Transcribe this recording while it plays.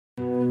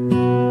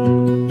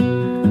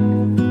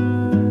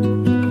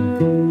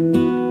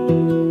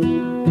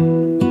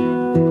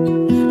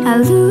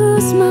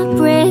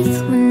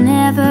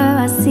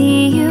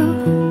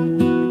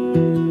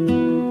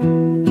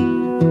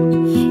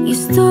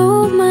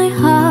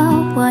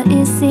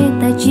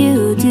that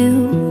you do.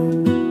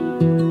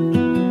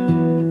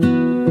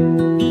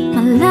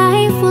 My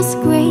life was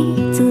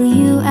great till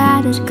you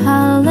added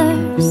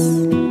colors.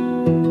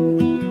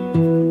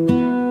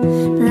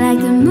 Like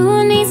the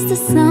moon needs the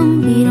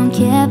sun, we don't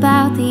care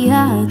about the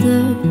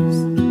others.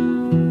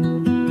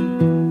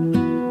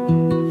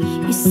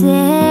 You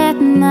set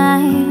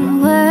my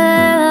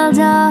world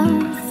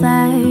on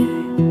fire.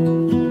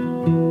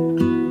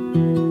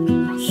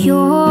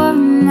 You're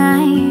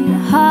my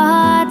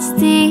heart's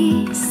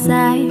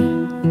desire.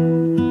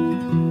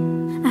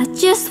 I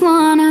just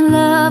wanna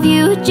love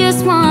you,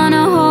 just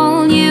wanna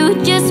hold you,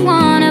 just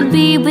wanna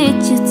be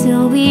with you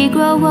till we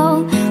grow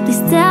old.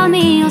 Please tell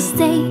me you'll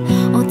stay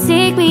or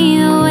take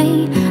me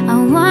away. I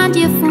want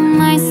you for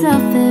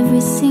myself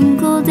every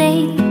single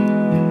day.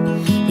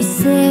 You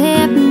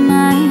set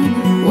my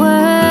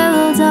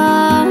world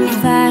on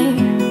fire.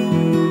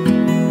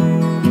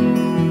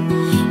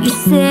 You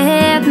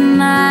set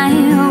my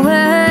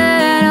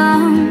world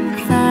on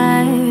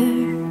fire.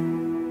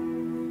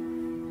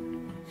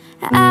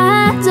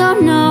 I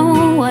don't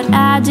know what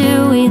I'd do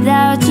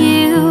without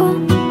you.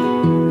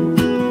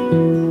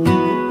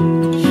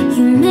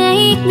 You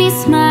make me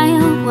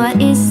smile, what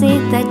is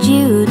it that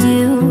you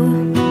do?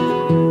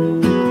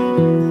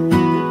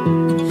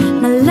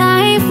 My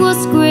life was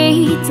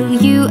great till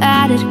you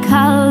added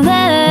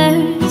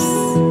colors.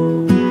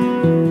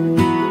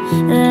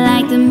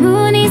 Like the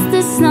moon is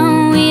the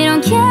sun, we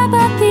don't care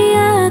about the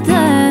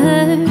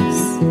others.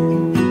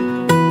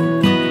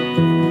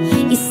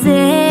 You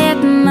set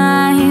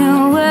my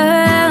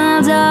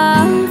world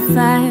on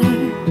fire.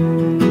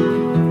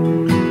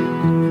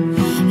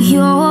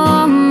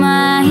 You're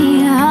my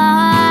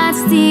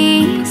heart's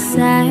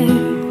desire.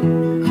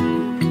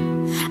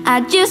 I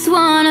just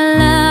wanna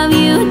love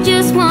you,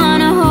 just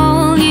wanna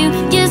hold you,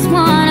 just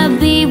wanna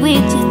be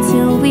with you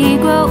till we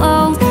grow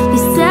old.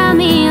 Please tell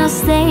me you'll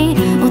stay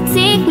or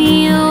take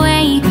me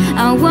away.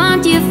 I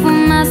want you for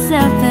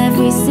myself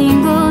every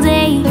single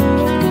day.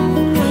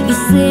 You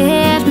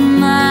set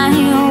my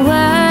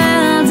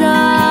world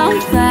on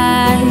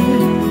fire.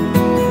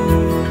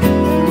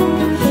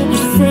 You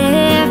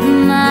set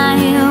my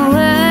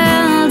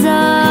world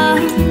on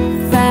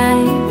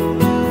fire.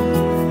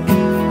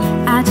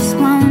 I just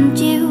want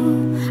you,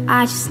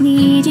 I just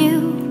need you.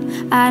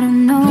 I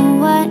don't know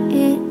what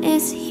it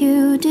is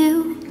you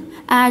do.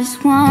 I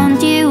just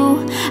want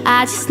you,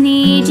 I just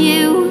need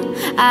you.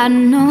 I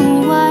don't know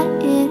what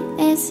it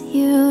is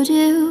you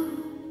do.